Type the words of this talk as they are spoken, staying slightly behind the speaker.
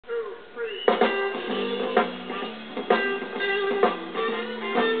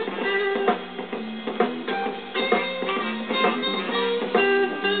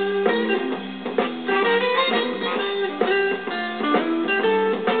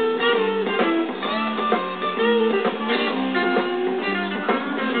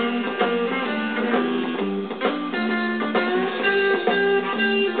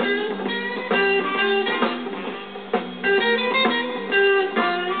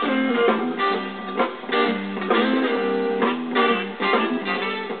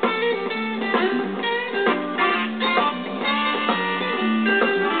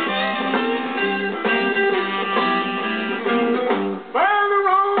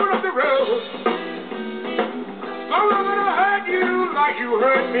like you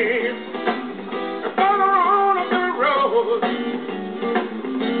hurt me. Further on up the road,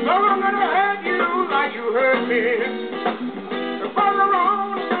 so I'm gonna hurt you like you hurt me. Further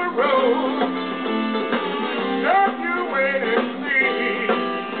on up the road, just you wait and see.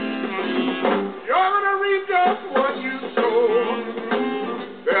 You're gonna reap just what you sow.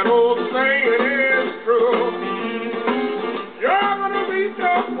 That old saying is true. You're gonna reap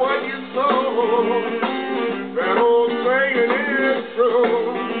just what you sow. That old saying is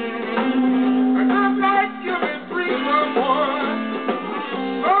true. And just like you mistreat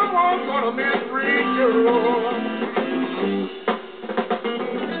someone's gonna mistreat you.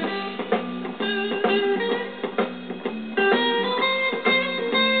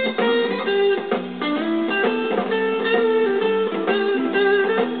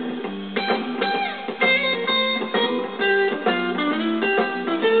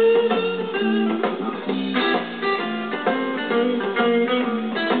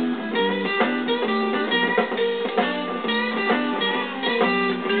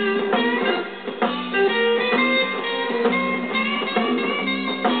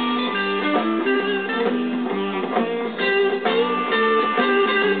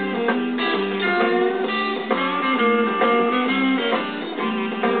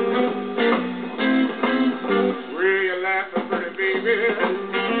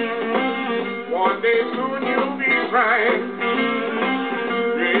 One day soon you'll be crying.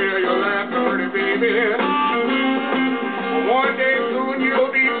 Yeah, you'll laugh, pretty baby.